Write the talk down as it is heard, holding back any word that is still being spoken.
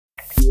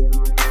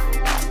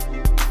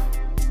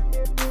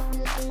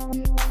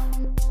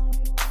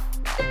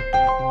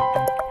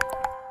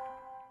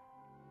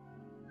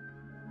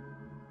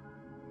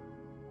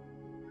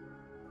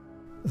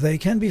They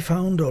can be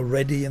found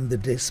already in the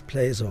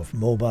displays of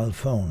mobile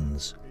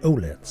phones,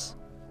 OLEDs,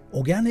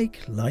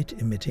 organic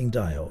light-emitting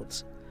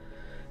diodes.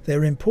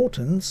 Their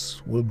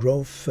importance will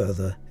grow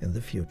further in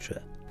the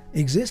future.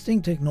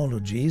 Existing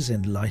technologies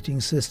in lighting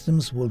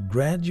systems will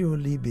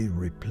gradually be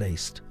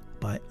replaced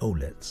by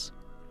OLEDs.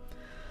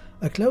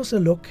 A closer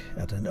look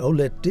at an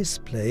OLED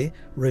display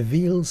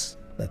reveals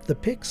that the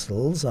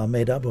pixels are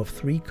made up of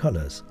 3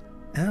 colors,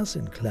 as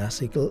in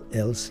classical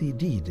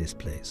LCD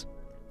displays.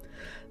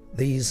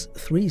 These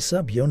 3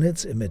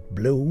 subunits emit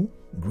blue,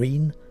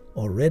 green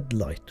or red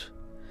light.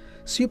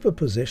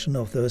 Superposition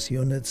of those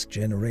units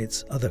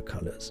generates other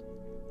colors.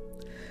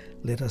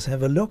 Let us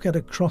have a look at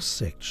a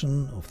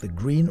cross-section of the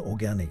green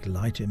organic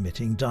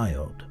light-emitting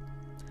diode.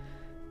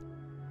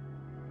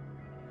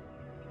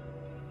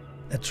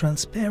 A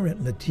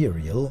transparent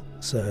material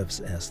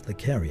serves as the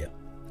carrier.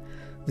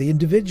 The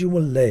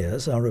individual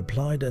layers are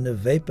applied in a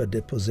vapor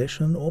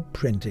deposition or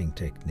printing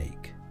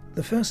technique.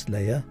 The first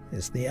layer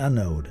is the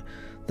anode,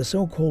 the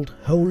so-called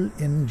hole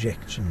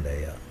injection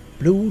layer.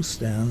 Blue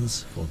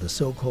stands for the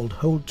so-called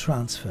hole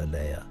transfer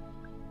layer.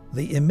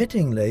 The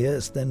emitting layer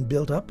is then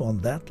built up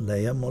on that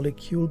layer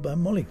molecule by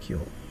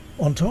molecule.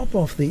 On top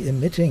of the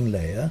emitting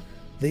layer,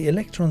 the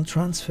electron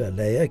transfer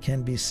layer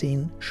can be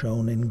seen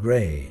shown in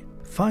gray.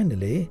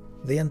 Finally,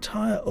 the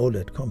entire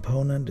OLED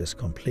component is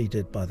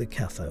completed by the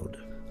cathode.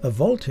 A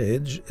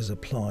voltage is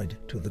applied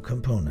to the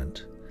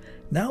component.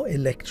 Now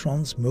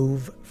electrons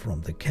move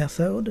from the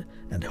cathode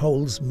and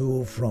holes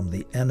move from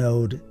the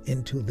anode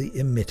into the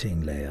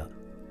emitting layer.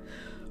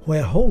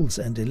 Where holes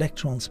and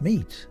electrons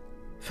meet,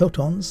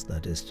 photons,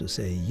 that is to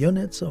say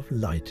units of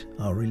light,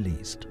 are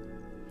released.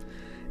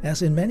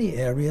 As in many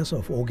areas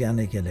of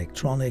organic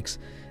electronics,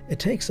 it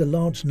takes a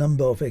large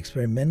number of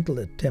experimental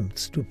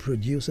attempts to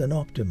produce an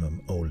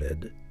optimum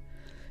OLED.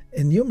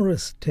 In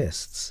numerous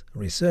tests,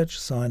 research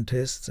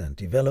scientists and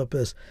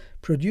developers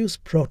produce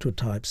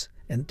prototypes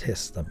and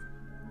test them.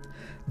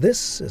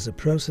 This is a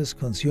process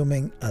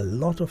consuming a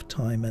lot of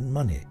time and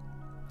money.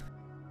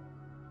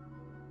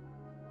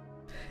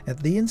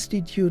 At the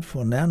Institute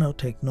for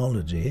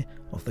Nanotechnology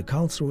of the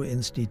Karlsruhe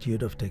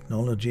Institute of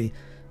Technology,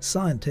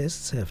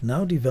 scientists have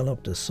now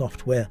developed a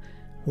software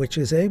which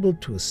is able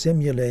to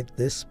simulate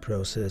this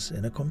process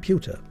in a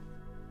computer.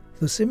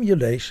 The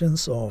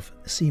simulations of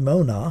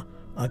SiMoNa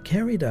are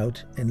carried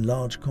out in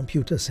large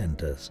computer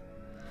centers.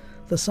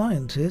 The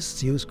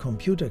scientists use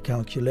computer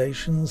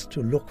calculations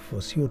to look for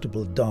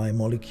suitable dye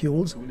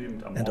molecules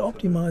and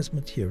optimize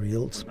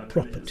materials'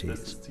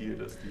 properties.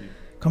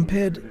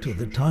 Compared to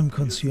the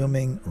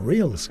time-consuming,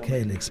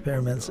 real-scale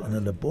experiments in a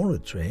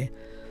laboratory,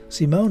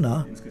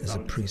 SiMoNa is a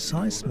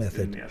precise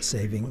method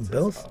saving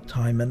both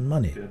time and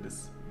money.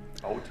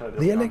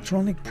 The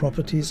electronic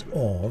properties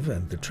of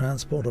and the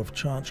transport of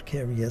charge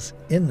carriers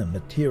in a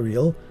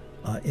material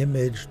are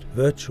imaged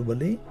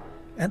virtually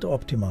and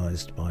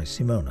optimized by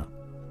SiMoNa.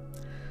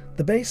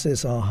 The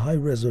basis are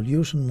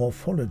high-resolution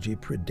morphology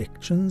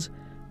predictions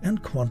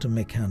and quantum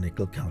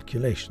mechanical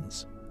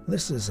calculations.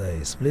 This is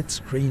a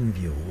split-screen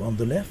view on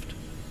the left,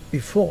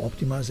 before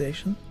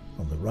optimization,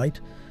 on the right,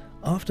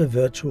 after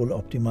virtual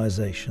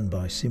optimization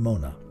by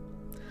SiMoNa.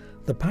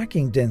 The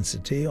packing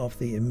density of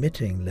the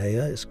emitting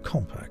layer is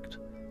compact.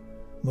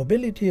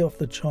 Mobility of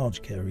the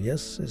charge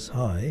carriers is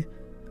high.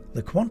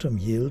 The quantum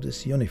yield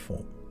is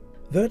uniform.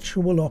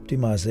 Virtual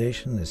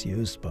optimization is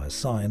used by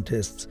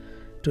scientists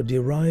to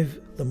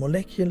derive the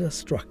molecular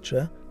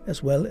structure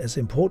as well as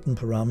important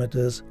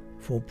parameters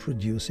for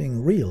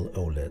producing real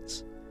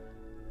OLEDs.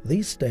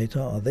 These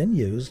data are then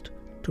used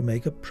to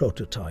make a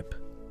prototype.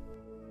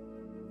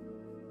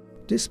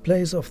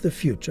 Displays of the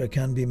future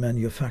can be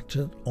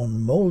manufactured on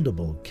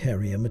moldable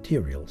carrier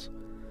materials.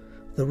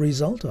 The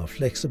result are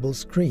flexible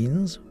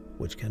screens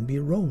which can be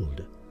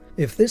rolled.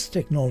 If this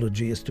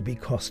technology is to be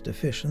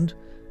cost-efficient,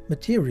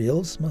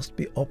 materials must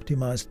be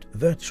optimized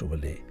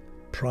virtually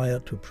prior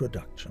to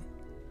production.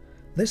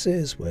 This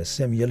is where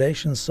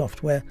simulation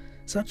software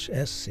such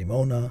as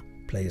SiMoNa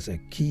plays a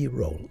key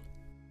role.